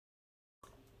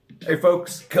Hey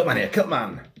folks, Kilt-Man here,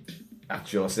 Kilt-Man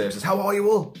at your services. How are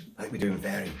you all? I hope you're doing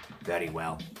very, very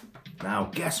well. Now,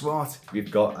 guess what?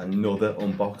 We've got another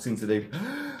unboxing to do.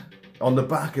 On the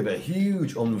back of a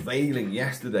huge unveiling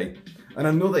yesterday, and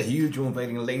another huge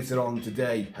unveiling later on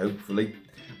today, hopefully.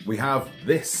 We have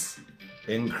this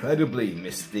incredibly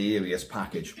mysterious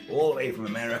package all the way from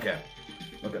America.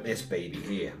 Look at this baby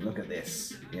here, look at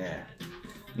this, yeah.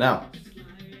 Now,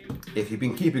 if you've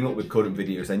been keeping up with current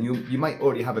videos, then you might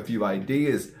already have a few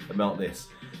ideas about this.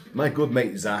 My good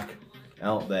mate Zack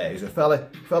out there is a fellow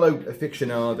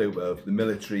aficionado of the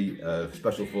military, of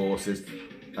special forces,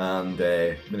 and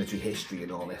military history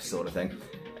and all this sort of thing.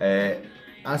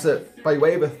 By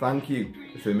way of a thank you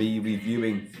for me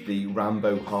reviewing the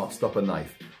Rambo Heartstopper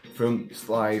knife from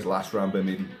Sly's last Rambo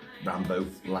movie, Rambo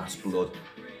Last Blood.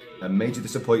 A major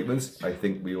disappointment, I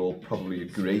think we all probably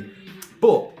agree.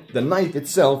 But the knife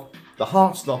itself, the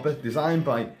Heartstopper, designed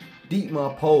by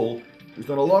Dietmar Pohl, who's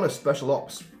done a lot of special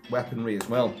ops weaponry as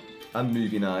well, and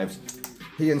movie knives.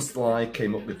 He and Sly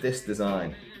came up with this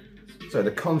design. So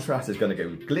the contrast is going to go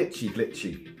glitchy,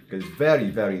 because it's very,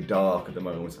 very dark at the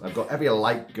moment. I've got every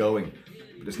light going,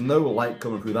 but there's no light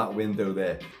coming through that window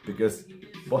there, because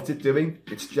what's it doing?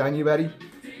 It's January,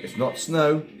 it's not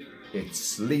snow, it's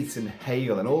sleet and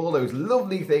hail and all those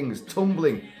lovely things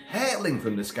tumbling, hurtling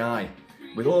from the sky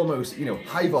with almost,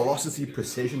 high velocity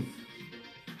precision.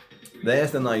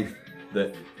 There's the knife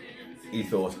that he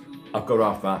thought, I've got to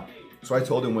have that. So I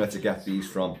told him where to get these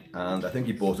from, and I think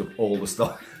he bought up all the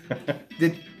stock.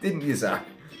 Didn't you, Zack?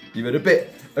 You were a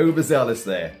bit overzealous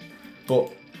there.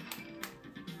 But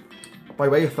by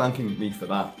way of thanking me for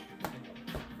that,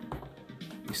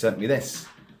 he sent me this.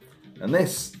 And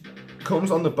this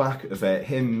comes on the back of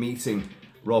him meeting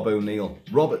Rob O'Neill.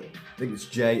 Robert, I think it's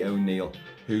J. O'Neill,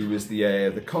 who was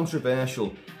the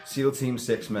controversial SEAL Team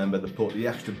 6 member that put the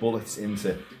extra bullets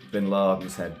into Bin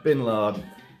Laden's head. Bin Laden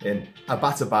in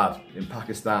Abbottabad in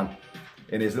Pakistan,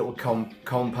 in his little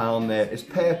compound there, his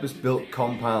purpose-built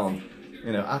compound,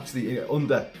 actually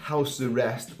under house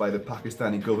arrest by the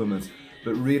Pakistani government,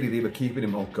 but really they were keeping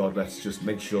him, oh God, let's just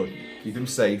make sure, keep him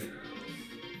safe.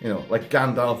 Like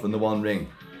Gandalf in the One Ring,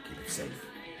 keep it safe,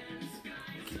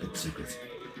 keep it secret.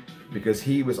 Because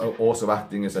he was also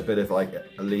acting as a bit of like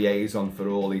a liaison for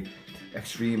all the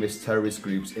extremist terrorist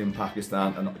groups in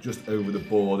Pakistan and just over the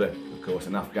border, of course,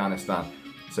 in Afghanistan.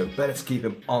 So better to keep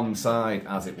him on side,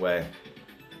 as it were.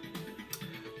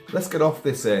 Let's get off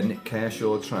this Nick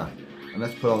Kershaw track and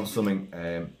let's put on something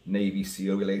Navy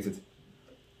SEAL related.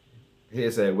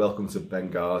 Here's a Welcome to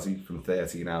Benghazi from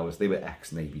 13 Hours. They were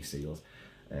ex-Navy SEALs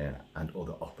and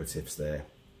other operatives there.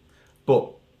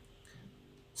 But,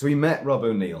 so we met Rob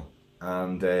O'Neill,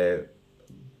 and who'd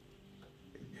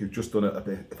just done, I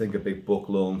think, a big book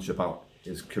launch about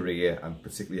his career, and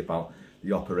particularly about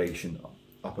the Operation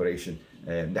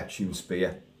Neptune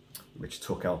Spear, which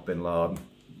took out Bin Laden.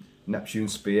 Neptune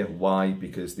Spear, why?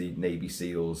 Because the Navy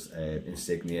SEALs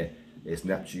insignia is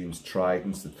Neptune's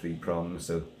tridents, the 3 prongs.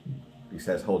 So he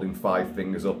says, holding 5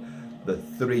 fingers up, the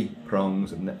 3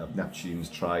 prongs of Neptune's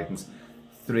tridents.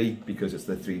 3 because it's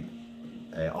the 3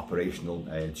 operational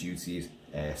duties,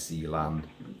 air, sea, land,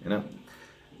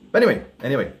 But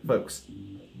anyway, folks,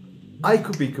 I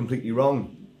could be completely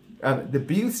wrong. And the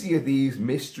beauty of these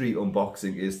mystery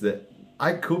unboxing is that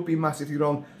I could be massively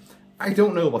wrong. I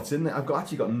don't know what's in there. I've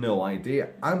actually got no idea.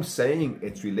 I'm saying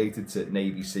it's related to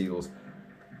Navy SEALs,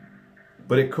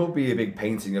 but it could be a big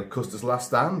painting of Custer's Last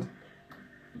Stand,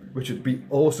 which would be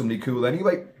awesomely cool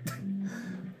anyway.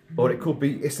 Or it could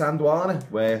be Isandlwana,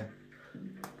 where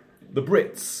the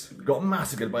Brits got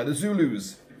massacred by the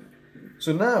Zulus.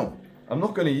 So now, I'm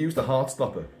not going to use the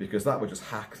Heartstopper because that would just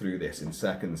hack through this in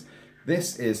seconds.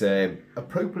 This is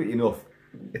appropriately enough.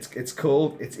 It's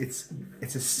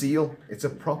a seal. It's a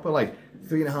proper like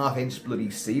 3.5-inch bloody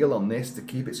seal on this to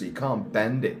keep it so you can't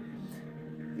bend it.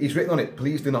 He's written on it,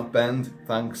 please do not bend,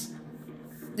 thanks.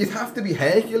 You'd have to be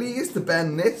Hercules to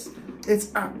bend this.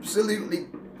 It's absolutely,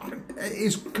 it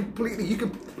is completely, you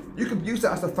could use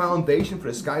that as the foundation for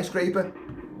a skyscraper.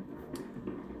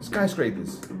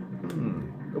 Skyscrapers.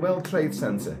 The World Trade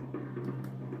Center.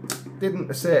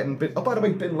 Didn't a certain bit, oh by the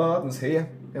way, Bin Laden's here.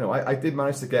 I did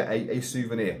manage to get a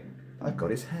souvenir. I've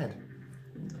got his head.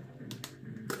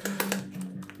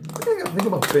 The thing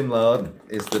about Bin Laden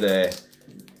is that,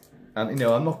 and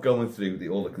I'm not going through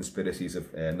all the conspiracies of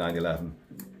 9/11,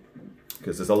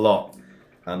 because there's a lot,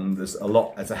 and there's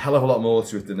a hell of a lot more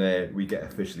to it than we get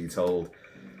officially told.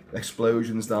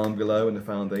 Explosions down below in the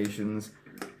foundations,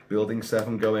 Building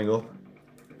 7 going up,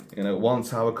 one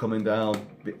tower coming down,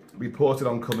 reported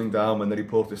on coming down when the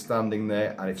reporter's standing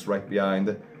there and it's right behind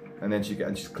it. and then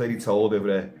she's clearly told over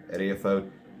her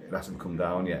earphone it hasn't come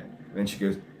down yet. And then she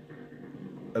goes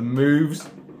and moves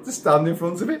to stand in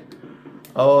front of it.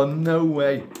 Oh, no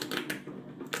way.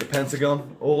 The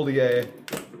Pentagon, all the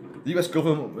US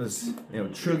government was, you know,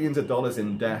 trillions of dollars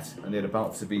in debt, and they're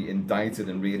about to be indicted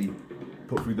and really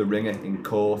put through the ringer in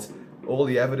court. All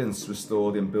the evidence was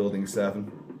stored in Building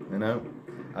 7, you know,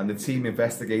 and the team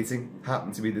investigating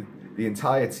happened to be the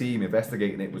entire team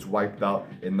investigating it was wiped out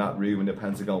in that room in the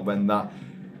Pentagon when that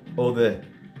other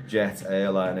jet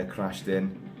airliner crashed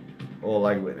in. All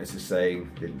eyewitnesses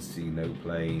saying didn't see no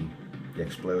plane. The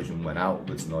explosion went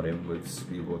outwards, not inwards.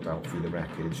 We looked out through the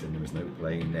wreckage and there was no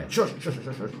plane there. Shush, shush,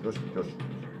 shush, shush, shush, shush.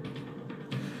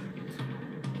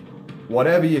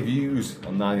 Whatever your views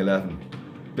on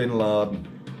 9/11, Bin Laden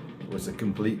was a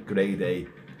complete grade A.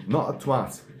 Not a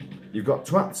twat. You've got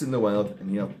twats in the world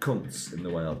and you have cunts in the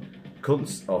world.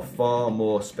 Cunts are far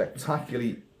more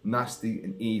spectacularly nasty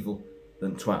and evil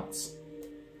than twats.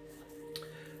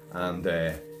 And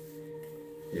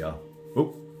yeah.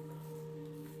 Oh.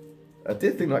 I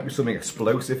did think there might be something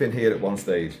explosive in here at one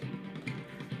stage.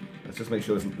 Let's just make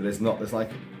sure there's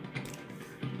like...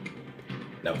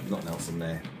 No, nothing else in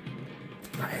there.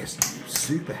 That is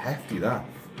super hefty, that.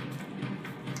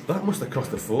 That must have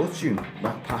cost a fortune,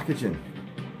 that packaging.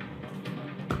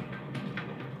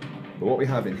 But what we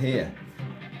have in here...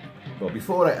 Well,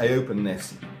 before I open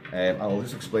this, I'll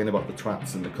just explain about the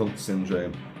twats and the cunt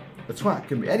syndrome. The twat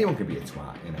can be... Anyone can be a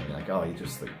twat, you know, like, oh, you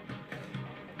just... Like,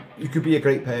 you could be a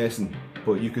great person,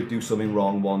 but you could do something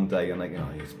wrong one day and like, you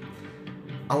know,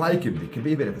 I like him, he can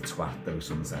be a bit of a twat though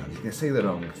sometimes. He can say the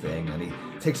wrong thing and he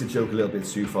takes a joke a little bit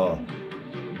too far.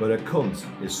 But a cunt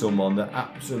is someone that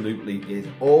absolutely is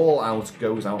all out,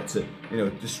 goes out to, you know,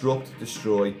 disrupt,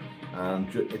 destroy, and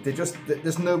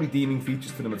there's no redeeming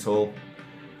features to them at all.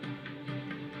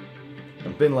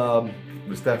 And Bin Laden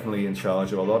was definitely in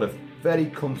charge of a lot of very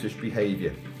cuntish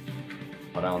behaviour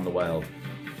around the world.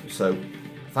 So,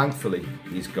 thankfully,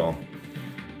 he's gone.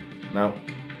 Now,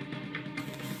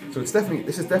 so this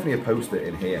is definitely a poster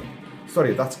in here.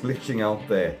 Sorry, that's glitching out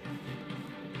there.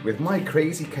 With my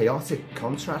crazy chaotic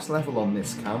contrast level on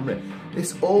this camera,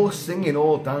 this all singing,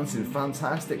 all dancing,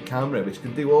 fantastic camera, which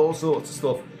can do all sorts of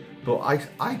stuff, but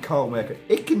I can't work it.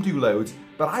 It can do loads,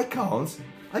 but I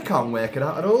can't work it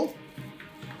out at all.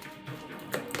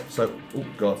 So, oh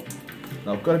God.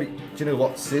 Now I've got to be, do you know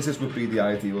what? Scissors would be the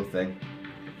ideal thing.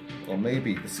 Or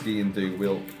maybe the skiing do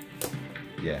will,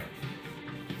 yeah.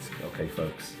 Okay,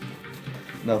 folks.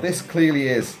 Now this clearly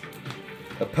is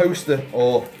a poster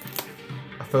or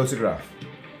a photograph.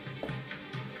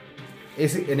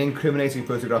 Is it an incriminating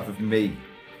photograph of me?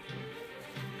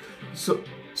 So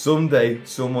someday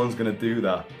someone's gonna do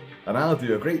that and I'll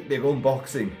do a great big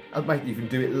unboxing. I might even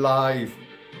do it live.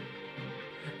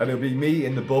 And it'll be me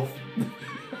in the buff.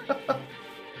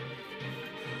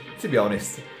 To be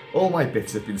honest, all my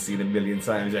bits have been seen a million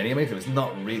times anyway, so it's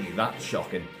not really that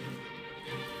shocking.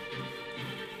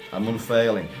 I'm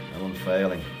unfailing.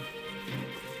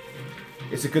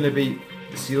 Is it going to be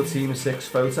the SEAL Team 6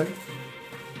 photo?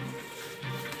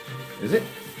 Is it?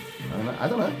 I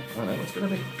don't know what's going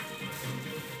to be.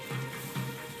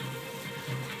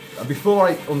 And before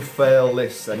I unveil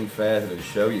this any further and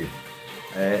show you,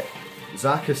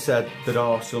 Zack has said there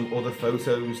are some other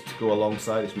photos to go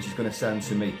alongside this which he's going to send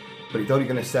to me, but he's only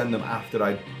going to send them after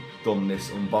I've done this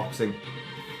unboxing.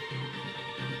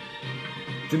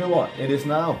 Do you know what? It is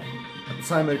now. At the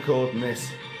time of recording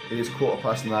this, it is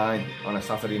 9:15 on a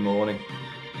Saturday morning.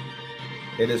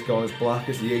 It has gone as black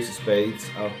as the Ace of Spades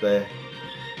out there.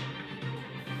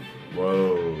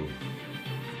 Whoa.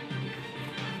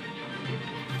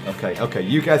 Okay,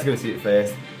 you guys are going to see it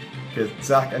first. Because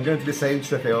Zack, I'm going to do the same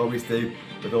trick I always do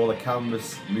with all the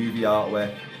canvas movie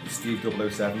artwork that Steve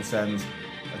 007 sends.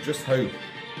 I just hope.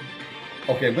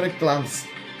 Okay, I'm going to glance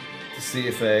to see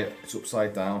if it's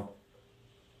upside down.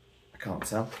 I can't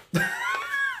tell.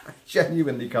 I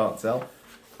genuinely can't tell.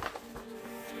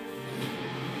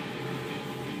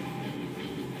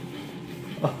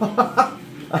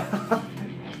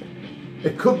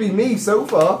 It could be me so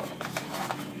far.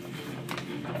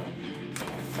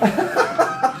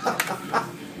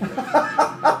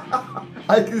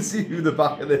 I can see through the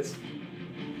back of this.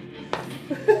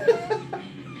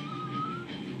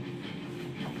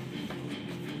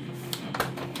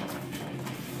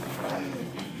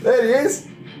 There he is.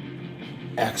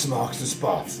 X marks the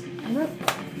spot.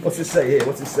 What's it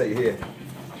say here?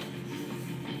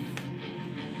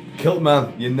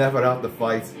 Kilt-Man, you're never out the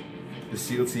fight. The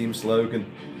SEAL Team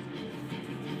slogan.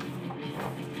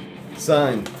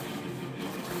 Signed,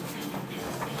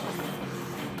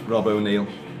 Rob O'Neill.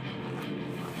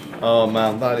 Oh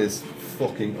man, that is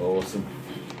fucking awesome.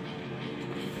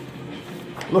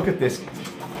 Look at this.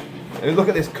 I mean, look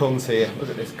at this cunt here.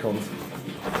 Look at this cunt.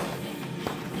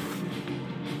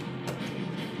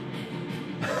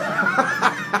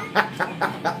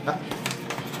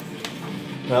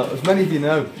 Now, as many of you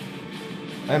know,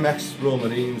 I'm ex-Royal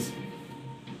Marines,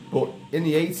 but in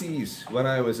the 80s, when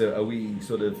I was a wee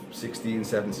sort of 16,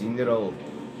 17-year-old,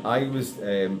 I was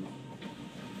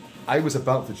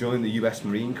about to join the US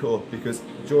Marine Corps, because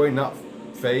during that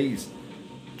phase,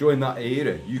 during that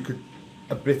era,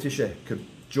 a Britisher could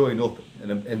join up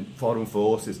in foreign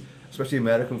forces, especially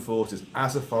American forces,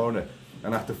 as a foreigner,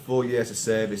 and after 4 years of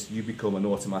service, you become an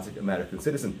automatic American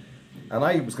citizen. And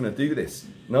I was going to do this.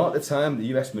 Now at the time, the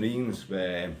US Marines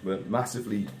were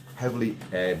massively, heavily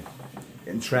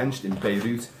entrenched in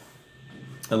Beirut,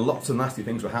 and lots of nasty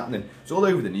things were happening. It's all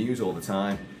over the news all the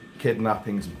time,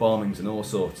 kidnappings and bombings and all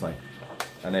sorts, like,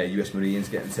 and US Marines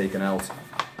getting taken out.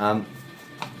 And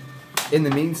in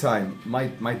the meantime,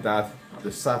 my dad,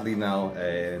 the sadly now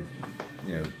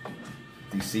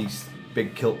deceased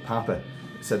big kilt papa,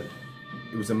 said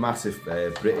he was a massive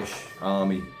British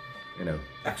Army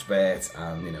expert,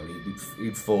 and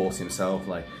he'd fought himself.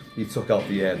 Like, he took out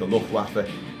the Luftwaffe,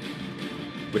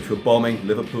 which were bombing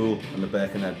Liverpool and the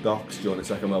Birkenhead docks during the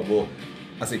Second World War.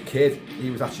 As a kid, he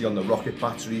was actually on the rocket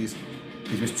batteries.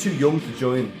 He was too young to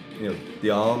join the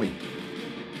army,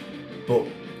 but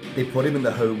they put him in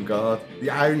the Home Guard. The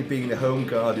irony being, the Home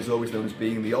Guard is always known as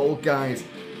being the old guys,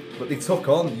 but they took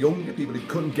on younger people who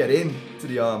couldn't get into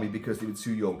the army because they were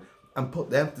too young, and put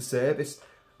them to service.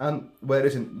 And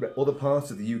whereas in other parts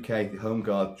of the UK, the Home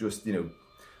Guard just,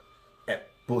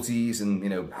 butties and,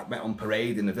 met on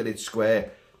parade in the village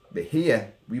square. But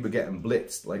here, we were getting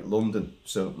blitzed like London.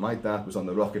 So my dad was on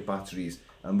the rocket batteries,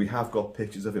 and we have got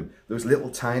pictures of him. Those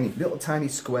little tiny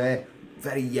square,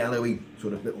 very yellowy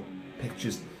sort of little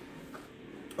pictures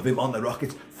of him on the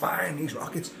rockets, firing these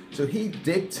rockets. So he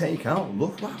did take out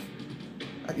Luftwaffe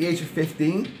at the age of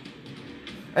 15.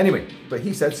 Anyway, but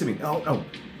he said to me, oh,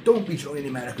 don't be joining the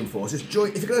American forces. If you're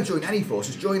going to join any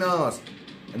forces, join ours.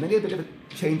 And then he had a bit of a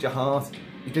change of heart.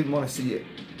 He didn't want to see it.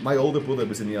 My older brother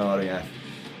was in the RAF,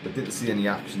 but didn't see any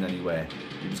action anywhere.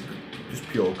 He was just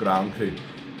pure ground crew.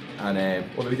 And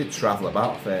although he did travel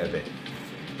about a fair bit,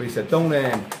 but he said, don't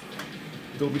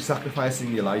be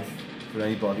sacrificing your life for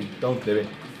anybody. Don't do it.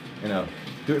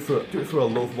 Do it for a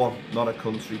loved one, not a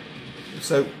country.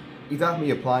 So he'd had me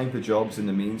applying for jobs in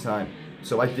the meantime.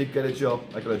 So I did get a job.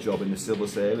 I got a job in the civil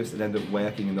service and ended up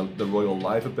working in the Royal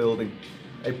Liver Building,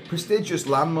 a prestigious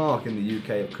landmark in the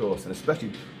UK, of course, and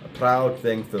especially a proud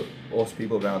thing for us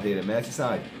people around here in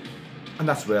Merseyside. And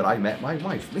that's where I met my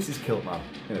wife, Mrs. Kilt-Man.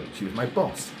 She was my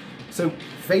boss. So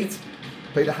fate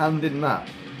played a hand in that.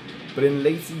 But in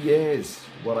later years,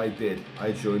 what I did,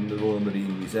 I joined the Royal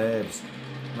Marine Reserves,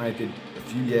 and I did a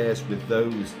few years with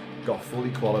those, got fully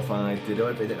qualified, did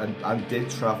everything, and did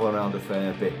travel around a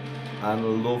fair bit,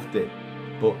 and loved it.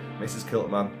 But Mrs.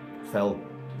 Kilt-Man fell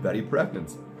very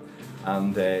pregnant,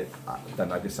 and then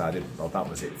I decided, well, that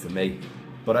was it for me.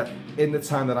 But in the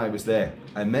time that I was there,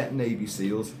 I met Navy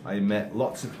SEALs, I met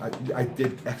I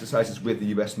did exercises with the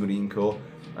US Marine Corps,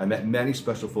 I met many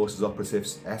Special Forces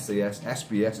operatives, SAS,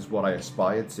 SBS is what I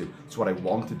aspired to, it's what I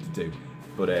wanted to do.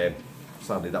 But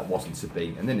sadly that wasn't to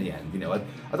be, and in the end,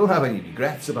 I don't have any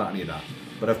regrets about any of that,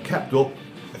 but I've kept up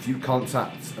a few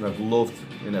contacts, and I've loved,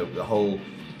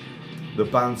 the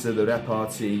banter, the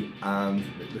repartee, and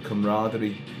the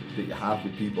camaraderie that you have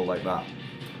with people like that.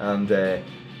 And there's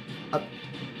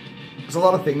a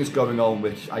lot of things going on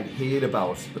which I hear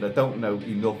about, but I don't know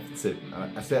enough to,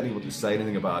 I certainly wouldn't say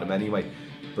anything about them anyway,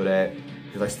 but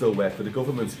because I still work for the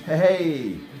government,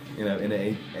 hey, in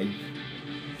a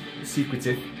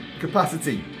secretive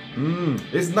capacity.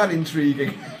 Isn't that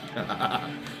intriguing?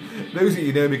 Those of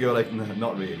you know me go like, no,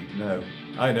 not really, no,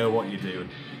 I know what you're doing.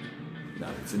 No,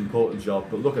 it's an important job,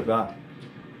 but look at that.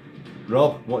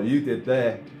 Rob, what you did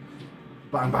there.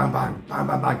 Bang, bang, bang, bang,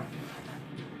 bang, bang.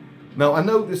 Now, I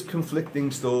know there's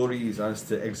conflicting stories as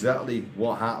to exactly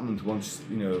what happened once,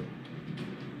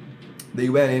 they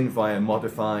went in via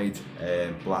modified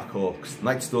Black Hawks.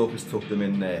 Night Stalkers took them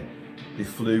in there. They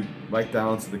flew right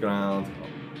down to the ground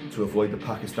to avoid the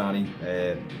Pakistani,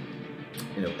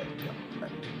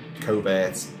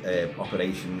 covert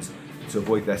operations, to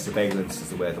avoid their surveillance is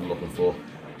the word I'm looking for,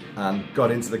 and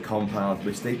got into the compound,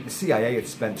 which the CIA had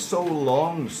spent so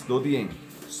long studying,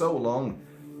 so long.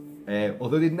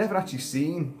 Although they'd never actually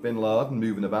seen Bin Laden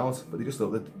moving about, but they just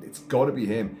thought that it's got to be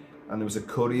him. And there was a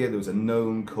courier, there was a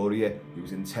known courier, he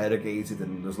was interrogated,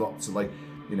 and there's lots of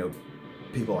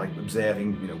people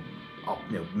observing,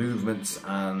 movements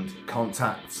and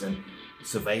contacts and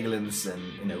surveillance and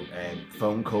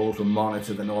phone calls were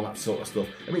monitored and all that sort of stuff.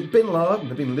 I mean, Bin Laden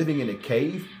had been living in a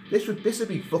cave. This would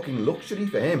be fucking luxury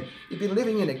for him. He'd been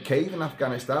living in a cave in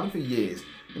Afghanistan for years,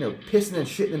 pissing and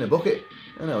shitting in a bucket,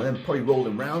 and then probably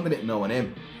rolling around in it, knowing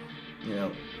him,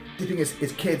 dipping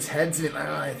his kids' heads in it like,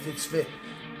 oh, it's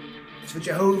for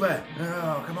Jehovah.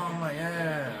 Oh, come on, like,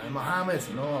 yeah, and Muhammad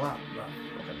and all that.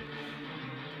 Okay.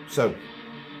 So,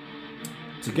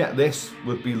 to get this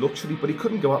would be luxury, but he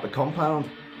couldn't go out the compound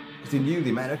because he knew the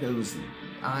Americans'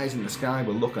 eyes in the sky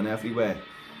were looking everywhere.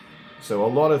 So a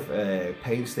lot of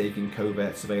painstaking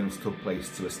covert surveillance took place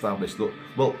to establish, look,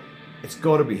 well, it's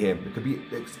got to be him.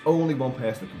 There's only one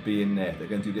person that could be in there. They're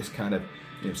going to do this kind of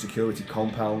security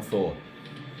compound for.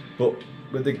 But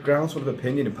with the groundswell of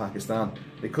opinion in Pakistan,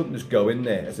 they couldn't just go in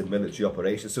there as a military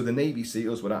operation. So the Navy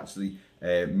SEALs were actually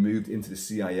moved into the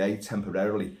CIA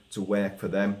temporarily to work for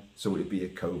them. So it would be a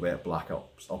covert black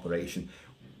ops operation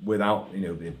without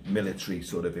the military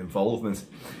sort of involvement.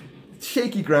 It's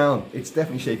shaky ground. It's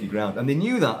definitely shaky ground, and they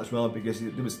knew that as well because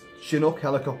there was Chinook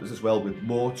helicopters as well with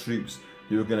more troops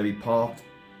who were going to be parked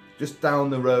just down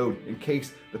the road in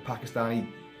case the Pakistani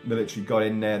military got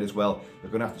in there as well.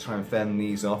 They're going to have to try and fend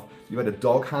these off. You had a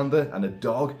dog handler and a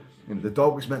dog. The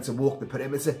dog was meant to walk the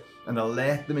perimeter and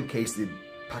alert them in case the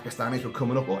Pakistanis were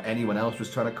coming up or anyone else was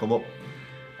trying to come up.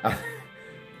 I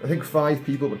think 5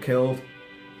 people were killed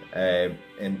in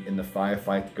the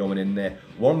firefight going in there.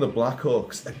 One of the Black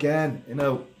Hawks, again,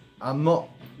 I'm not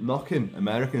knocking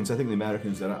Americans. I think the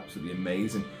Americans are absolutely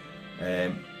amazing.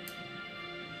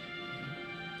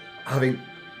 Having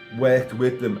worked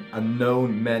with them and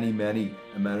known many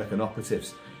American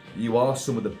operatives, you are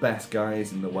some of the best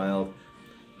guys in the world.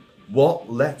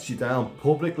 What lets you down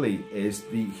publicly is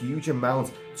the huge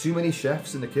amount, too many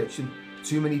chefs in the kitchen,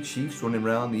 too many chiefs running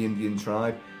around the Indian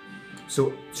tribe,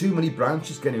 so too many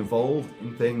branches get involved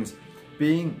in things.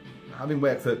 Having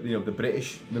worked for the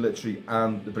British military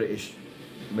and the British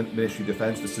Ministry of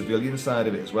Defence, the civilian side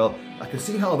of it as well, I can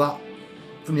see how that,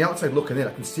 from the outside looking in,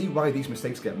 I can see why these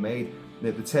mistakes get made.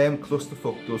 The term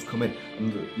clusterfuck does come in,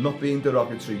 and not being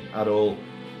derogatory at all.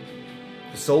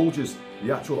 The soldiers,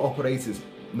 the actual operators,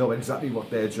 know exactly what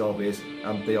their job is,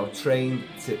 and they are trained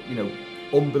to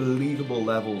unbelievable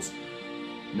levels.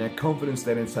 And their confidence,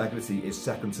 their integrity is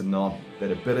second to none.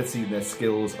 Their ability and their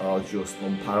skills are just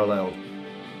unparalleled.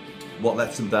 What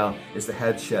lets them down is the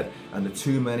head shed and the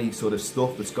too many sort of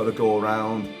stuff that's got to go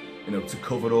around, to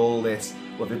cover all this.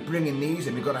 Well, they're bringing these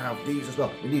in, we've got to have these as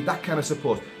well. We need that kind of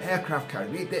support. Aircraft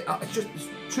carrier, it's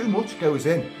too much goes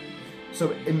in.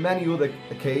 So in many other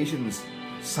occasions,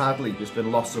 sadly, there's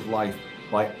been loss of life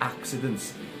by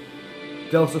accidents.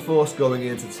 Delta Force going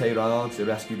into Tehran to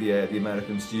rescue the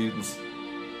American students.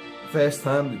 First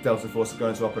time the Delta Force had gone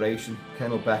into operation,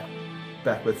 Colonel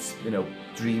Beckwith's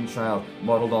dream child,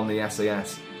 modelled on the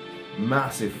SAS.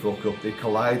 Massive fuck up. They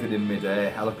collided in mid-air,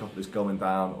 helicopters going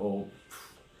down, all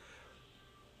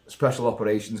special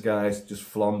operations guys just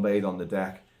flambéed on the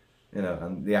deck,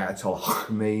 and the Ayatollah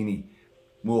Khomeini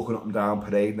walking up and down,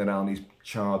 parading around these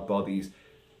charred bodies.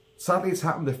 Sadly, it's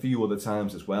happened a few other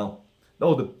times as well.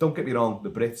 No, don't get me wrong, the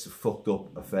Brits have fucked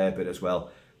up a fair bit as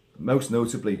well. Most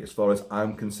notably, as far as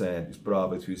I'm concerned, is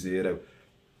Bravo 20,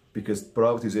 because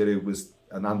Bravo 20 was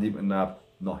an Andy McNabb,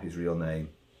 not his real name,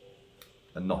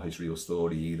 and not his real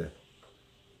story either.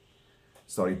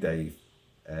 Sorry, Dave.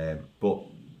 But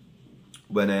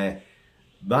when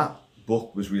that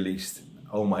book was released,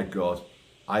 oh my God,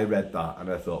 I read that and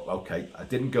I thought, okay, I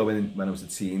didn't go in when I was a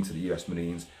teen to the US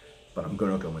Marines, but I'm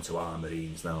going to go into our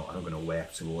Marines now, and I'm going to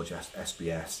work towards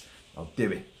SBS. I'll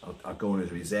do it. I'll go in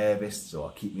as a reservist, so I'll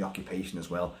keep my occupation as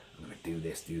well. I'm going to do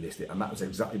this. And that was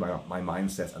exactly my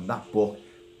mindset. And that book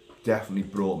definitely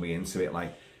brought me into it.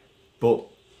 But,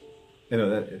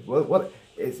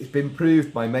 it's been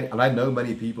proved by many, and I know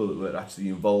many people that were actually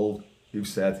involved who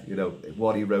said,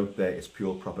 what he wrote there is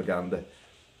pure propaganda.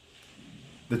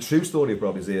 The true story of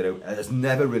Bravo Zero has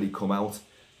never really come out,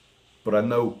 but I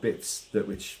know bits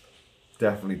which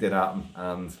definitely did happen,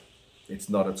 and it's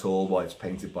not at all what it's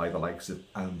painted by the likes of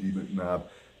Andy McNabb,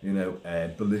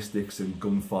 ballistics and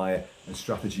gunfire and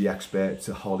strategy expert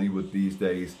to Hollywood these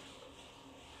days.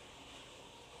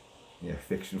 Yeah,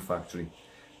 Fiction Factory.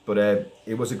 But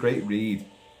it was a great read,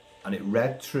 and it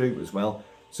read true as well.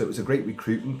 So it was a great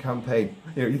recruitment campaign.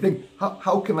 You think,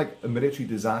 how can a military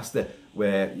disaster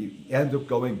where you end up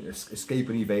going, escape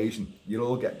an evasion, you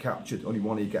all get captured, only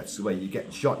one of you gets away, you're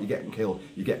getting shot, you're getting killed,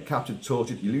 you get captured,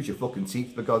 tortured, you lose your fucking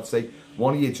teeth, for God's sake,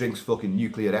 one of you drinks fucking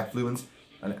nuclear effluent,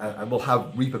 and will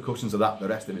have repercussions of that the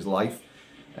rest of his life.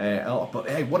 But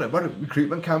hey, what a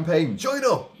recruitment campaign. Join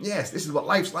up. Yes, this is what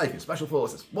life's like in Special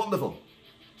Forces. Wonderful.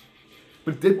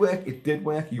 But it did work. It did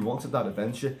work. You wanted that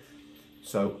adventure.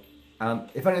 So,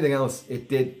 if anything else, it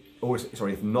did, or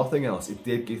sorry, if nothing else, it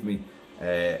did give me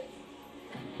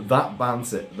that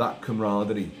banter, that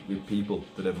camaraderie with people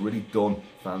that have really done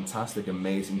fantastic,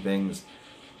 amazing things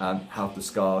and have the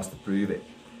scars to prove it.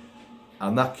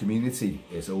 And that community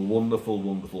is a wonderful,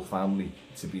 wonderful family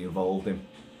to be involved in,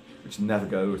 which never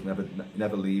goes,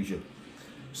 never leaves you.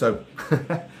 So,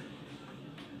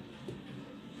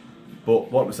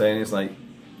 but what we're saying is, like,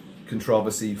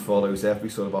 controversy follows every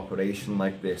sort of operation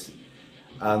like this.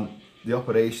 And the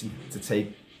operation to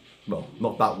take, well,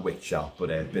 not that witch out, but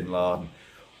Bin Laden,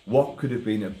 what could have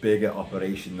been a bigger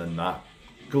operation than that?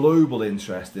 Global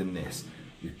interest in this.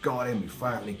 We've got him, we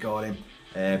finally got him.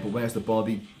 But where's the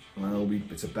body? Well,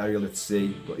 it's a burial at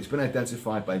sea. But he's been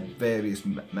identified by various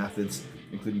methods,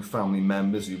 including family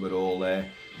members who were all there.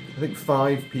 I think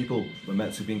 5 people were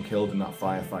meant to have been killed in that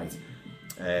firefight.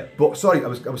 But sorry, I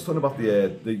was talking about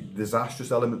the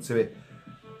disastrous element to it.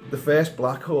 The first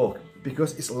Black Hawk,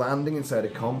 because it's landing inside a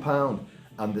compound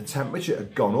and the temperature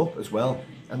had gone up as well,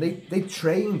 and they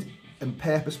trained in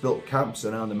purpose-built camps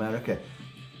around America,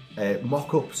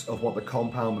 mock-ups of what the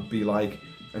compound would be like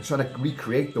and trying to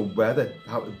recreate the weather,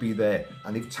 how it would be there,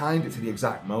 and they've timed it to the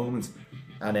exact moment,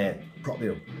 and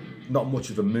probably not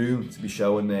much of a moon to be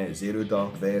showing there, 0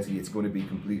 dark 30, it's going to be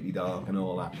completely dark and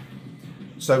all that.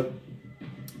 So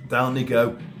down they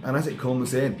go, and as it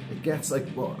comes in, it gets like,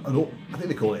 what, I think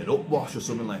they call it an upwash or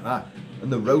something like that,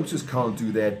 and the rotors can't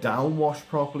do their downwash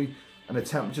properly, and the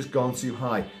temperature's gone too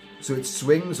high, so it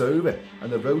swings over,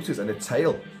 and the rotors and the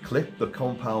tail clip the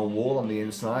compound wall on the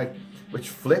inside, which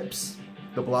flips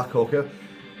the Black Hawk. You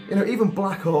know, even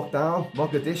Black Hawk down,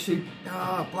 Mogadishu,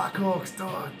 Black Hawks,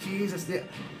 Jesus,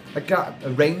 a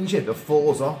ranger that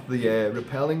falls off the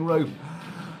rappelling rope,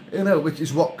 you know, which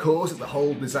is what causes the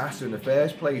whole disaster in the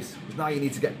first place. Because now you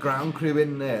need to get ground crew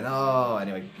in there.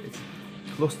 Anyway, it's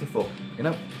clusterfuck, you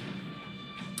know.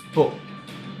 But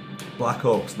Black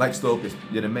Hawks, Night Stalkers,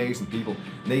 you're amazing people.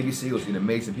 Navy SEALs, you're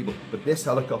amazing people. But this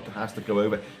helicopter has to go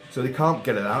over, so they can't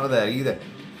get it out of there either.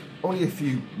 Only a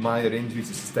few minor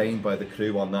injuries are sustained by the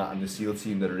crew on that and the SEAL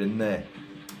team that are in there.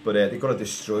 But they've got to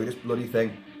destroy this bloody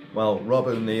thing. Well, Rob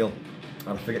O'Neill,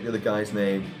 and I forget the other guy's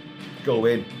name, go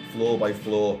in floor by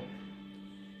floor.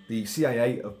 The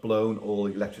CIA have blown all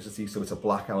the electricity, so it's a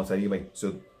blackout anyway,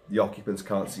 so the occupants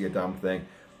can't see a damn thing.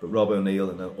 But Rob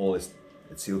O'Neill and all his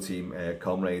SEAL team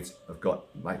comrades have got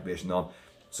night vision on.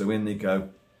 So in they go,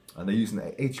 and they're using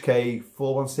the HK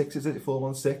 416, is it?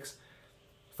 416?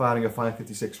 Firing a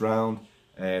 5.56 round.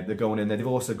 They're going in there. They've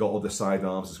also got other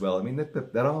sidearms as well. I mean,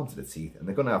 they're armed to the teeth, and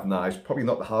they're going to have knives. Probably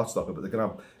not the Heartstopper, but they're going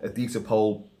to have a decent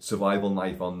pole survival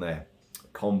knife on there,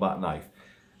 combat knife.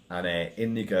 And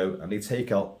in they go, and they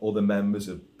take out other members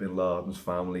of Bin Laden's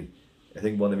family. I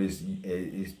think one of his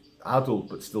adult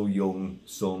but still young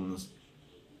sons,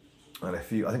 and a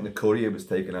few. I think the courier was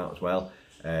taken out as well,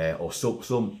 or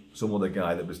some other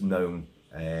guy that was known.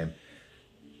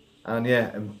 And yeah,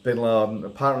 and Bin Laden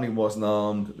apparently wasn't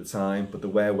armed at the time, but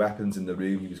there were weapons in the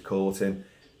room he was caught in.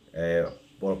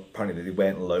 Well, apparently they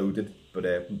weren't loaded. But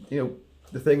you know,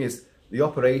 the thing is, the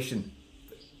operation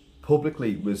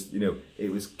publicly was, you know,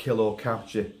 it was kill or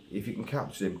capture. If you can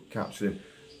capture him, capture him.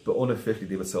 But unofficially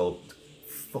they were told,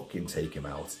 fucking take him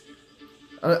out.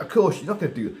 And of course, you're not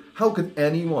going to do that. How could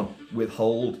anyone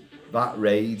withhold that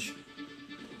rage?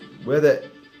 Whether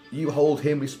you hold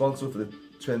him responsible for the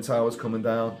Twin Towers coming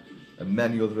down and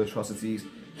many other atrocities,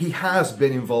 he has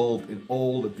been involved in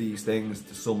all of these things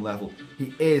to some level.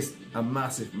 He is a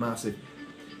massive, massive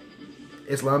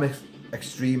Islamic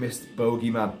extremist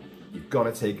bogeyman. You've got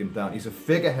to take him down. He's a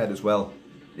figurehead as well.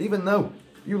 Even though,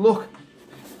 you look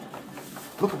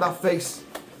at that face.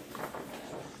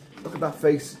 Look at that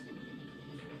face.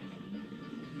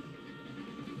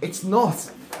 It's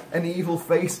not an evil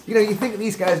face. You know, you think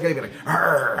these guys are going to be like,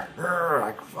 "Arr, arr,"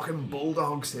 like fucking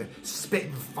bulldogs,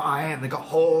 spitting fire, and they've got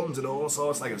horns and all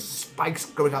sorts, like spikes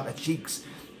going out their cheeks,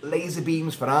 laser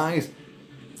beams for eyes.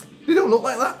 They don't look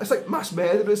like that. It's like mass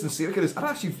murderers and serial killers are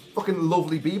actually fucking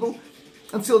lovely people.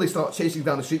 Until they start chasing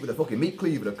down the street with a fucking meat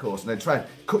cleaver, of course, and then try and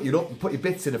cut you up and put your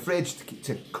bits in the fridge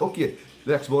to cook you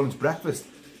the next morning's breakfast.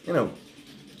 You know,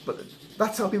 but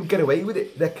that's how people get away with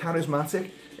it. They're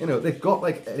charismatic. You know, they've got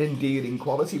like an endearing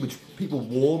quality which people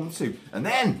warm to, and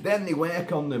then they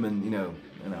work on them and you know,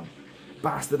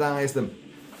 bastardize them,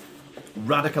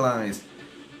 radicalize.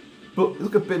 But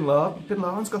look at Bin Laden. Bin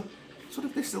Laden's got sort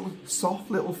of this little soft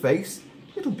little face.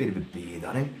 Little bit of a beard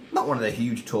on him. Not one of the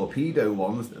huge torpedo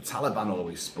ones that the Taliban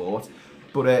always sport,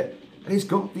 but And he's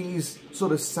got these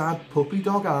sort of sad puppy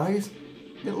dog eyes,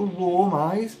 little warm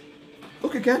eyes.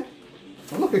 Look again.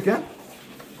 Look again.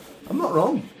 I'm not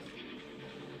wrong.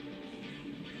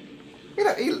 You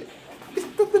know,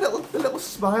 the little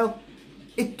smile.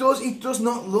 It does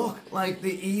not look like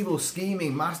the evil,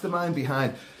 scheming mastermind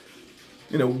behind,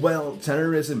 you know, world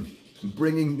terrorism,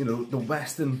 bringing, you know, the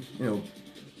Western, you know,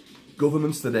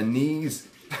 governments to their knees.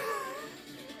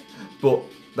 But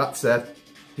that said,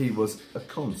 he was a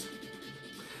cunt.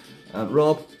 And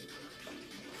Rob,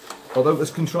 although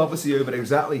there's controversy over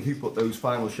exactly who put those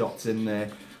final shots in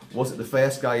there, was it the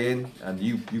first guy in and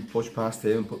you pushed past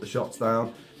him and put the shots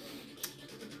down?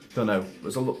 Don't know.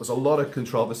 There's a lot of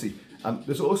controversy. And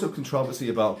there's also controversy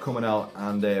about coming out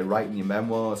and writing your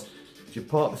memoirs. If you're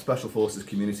part of the Special Forces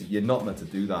community, you're not meant to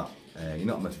do that. You're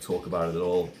not meant to talk about it at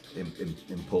all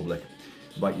in public.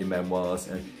 Write your memoirs.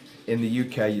 In the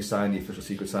UK, you sign the Official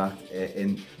Secrets Act.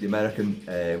 In the American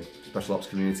Special Ops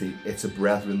community, it's a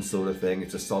brethren sort of thing.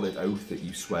 It's a solid oath that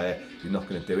you swear you're not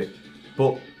going to do it.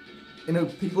 But, you know,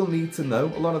 people need to know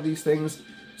a lot of these things.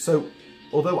 So,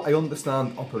 although I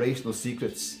understand operational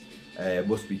secrets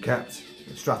must be kept,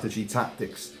 strategy,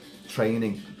 tactics,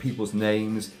 training, people's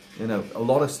names, you know, a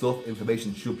lot of stuff,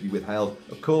 information should be withheld.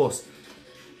 Of course,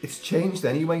 it's changed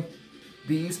anyway.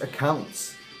 These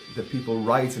accounts that people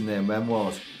write in their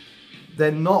memoirs,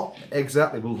 they're not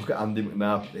exactly, we'll look at Andy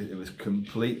McNabb, it was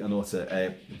complete and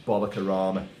utter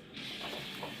bollock-a-rama.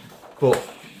 But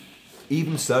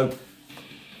even so,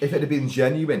 if it had been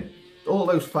genuine, all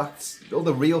those facts, all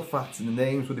the real facts and the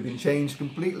names would have been changed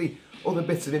completely. Other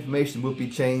bits of information would be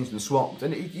changed and swapped,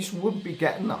 and you just wouldn't be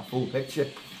getting that full picture.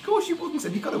 Of course you wouldn't,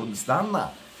 and you've got to understand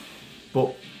that.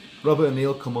 But Robert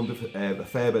O'Neill come under a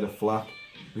fair bit of flack.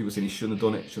 People saying he shouldn't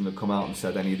have done it, shouldn't have come out and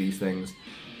said any of these things.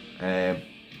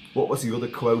 What was the other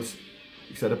quote?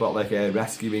 He said about like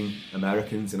rescuing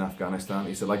Americans in Afghanistan.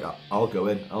 He said like, I'll go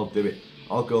in, I'll do it.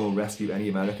 I'll go and rescue any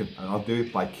American, and I'll do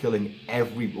it by killing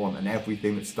everyone and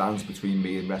everything that stands between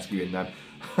me and rescuing them.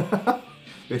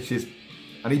 Which is,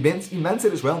 and he meant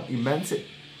it as well. He meant it.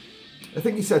 I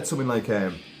think he said something like,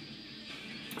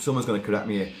 someone's going to correct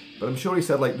me here, but I'm sure he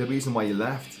said like the reason why he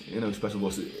left, you know, Special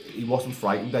Forces, he wasn't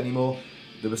frightened anymore.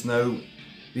 There was no,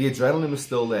 the adrenaline was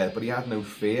still there, but he had no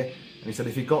fear. And he said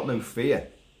if you've got no fear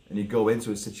and you go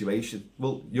into a situation,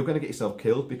 well, you're going to get yourself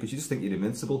killed because you just think you're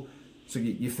invincible. So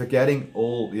you're forgetting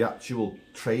all the actual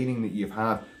training that you've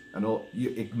had, and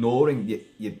you're ignoring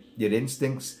your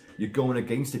instincts. You're going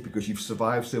against it because you've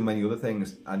survived so many other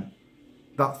things, and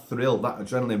that thrill, that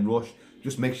adrenaline rush,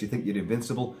 just makes you think you're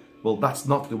invincible. Well, that's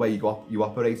not the way you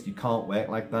operate. You can't work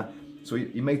like that. So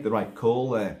you made the right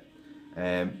call there.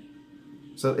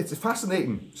 So it's a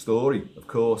fascinating story, of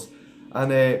course.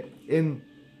 And in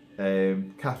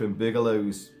Catherine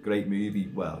Bigelow's great movie,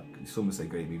 well, some would say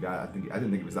great movie, I didn't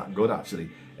think it was that good actually,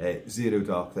 Zero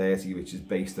Dark 30, which is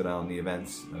based around the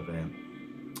events of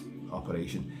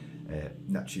Operation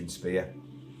Neptune Spear.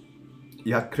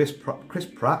 You had Chris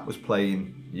Pratt was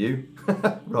playing you,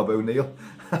 Rob O'Neill.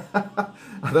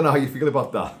 I don't know how you feel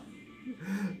about that,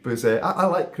 but I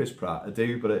like Chris Pratt, I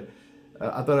do, but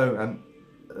I don't know, and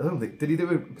I don't think, did he do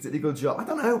a particularly good job?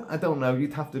 I don't know.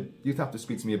 You'd have to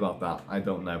speak to me about that. I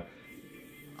don't know.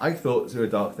 I thought Zero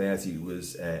Dark 30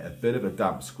 was a bit of a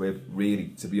damp squib, really,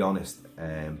 to be honest.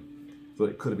 Thought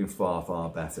it could have been far, far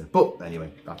better. But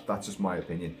anyway, that's just my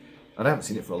opinion. And I haven't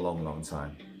seen it for a long, long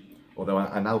time. Although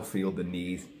I now feel the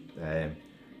need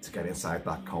to get inside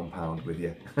that compound with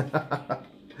you.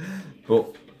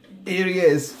 But here he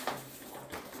is.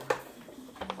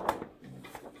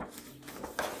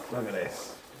 Look at this.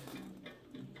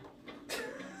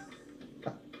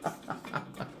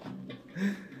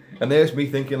 And there's me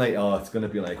thinking like, oh, it's going to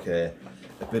be like a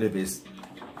bit of his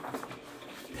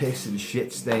piss and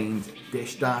shit stained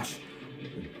dish dash,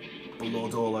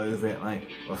 blood all over it, like,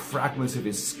 or fragments of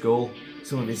his skull,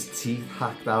 some of his teeth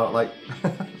hacked out, like.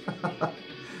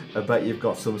 I bet you've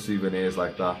got some souvenirs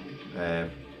like that.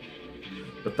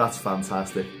 But that's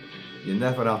fantastic. You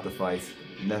never have to fight.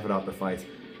 Never have to fight.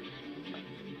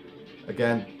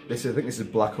 Again, I think this is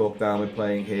Black Hawk Down we're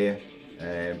playing here.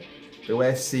 There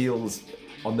were SEALs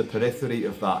on the periphery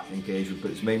of that engagement,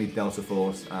 but it's mainly Delta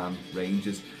Force and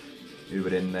Rangers who were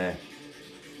in there.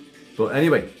 But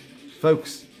anyway,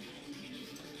 folks,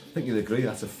 I think you'll agree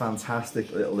that's a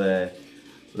fantastic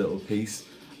little piece.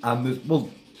 And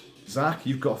well, Zack,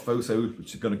 you've got photos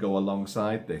which are going to go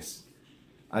alongside this.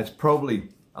 And it's probably,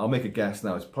 I'll make a guess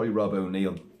now, it's probably Rob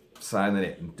O'Neill signing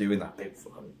it and doing that big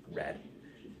fucking red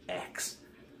X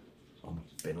on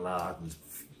Bin Laden's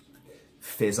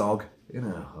fizzog, you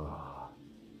know. Oh,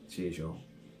 cheers, y'all.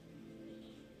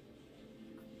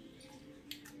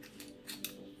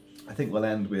 I think we'll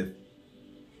end with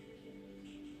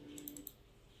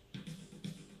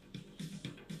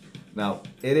now.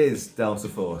 It is Delta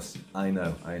Force. I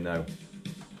know.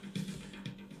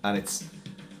 And it's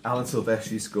Alan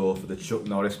Silvestri's score for the Chuck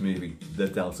Norris movie, The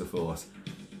Delta Force.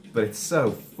 But it's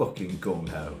so fucking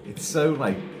gung-ho. It's so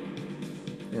like,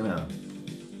 you know,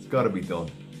 it's got to be done.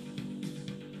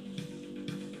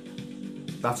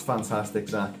 That's fantastic,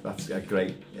 Zack. That's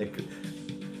great.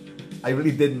 I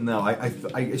really didn't know.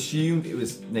 I assumed it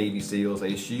was Navy SEALs. I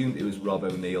assumed it was Rob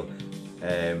O'Neill.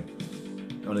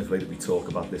 On his way that we talk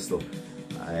about this stuff.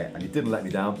 And he didn't let me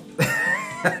down.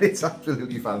 It's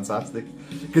absolutely fantastic.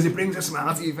 Because it brings a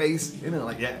smile to your face. You know,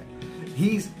 like, yeah.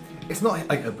 It's not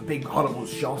like a big horrible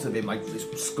shot of him, like this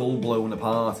skull blown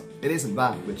apart. It isn't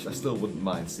that, which I still wouldn't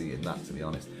mind seeing that, to be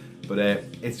honest. But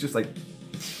it's just like,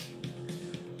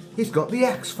 he's got the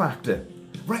X Factor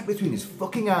right between his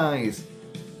fucking eyes.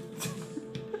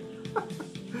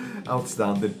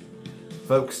 Outstanding.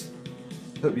 Folks,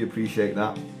 hope you appreciate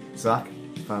that. Zack,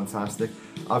 fantastic.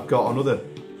 I've got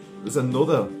there's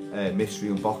another mystery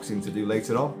unboxing to do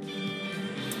later on.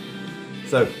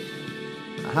 So,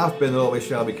 I have been, always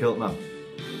shall be, Kilt-Man.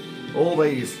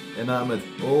 Always enamoured,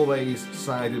 always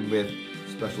siding with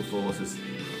Special Forces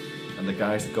and the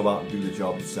guys that go out and do the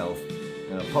job itself.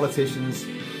 You know, politicians,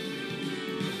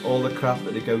 all the crap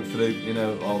that they go through, you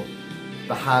know, all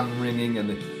the hand wringing,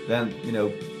 and then, you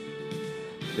know,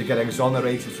 they get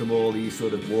exonerated from all these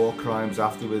sort of war crimes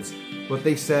afterwards, but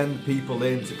they send people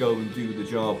in to go and do the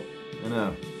job, you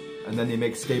know, and then they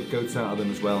make scapegoats out of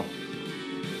them as well.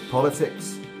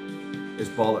 Politics is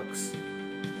bollocks.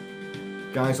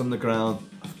 Guys on the ground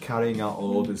are carrying out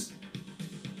orders,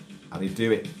 and they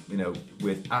do it, you know,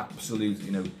 with absolute,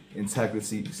 you know,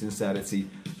 integrity, sincerity,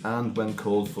 and when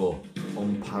called for,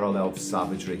 unparalleled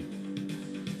savagery.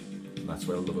 And that's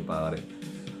what I love about it.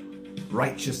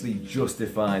 Righteously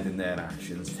justified in their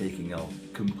actions, taking out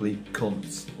complete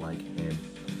cunts like him.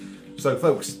 So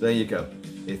folks, there you go.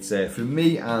 It's from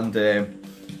me and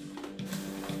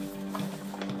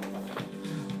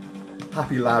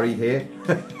Happy Larry here.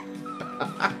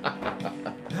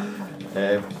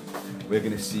 We're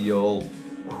going to see you all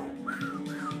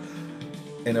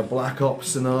in a Black Ops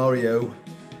scenario.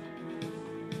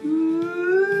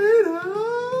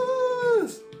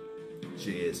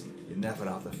 Cheers. You never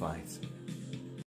have to fight.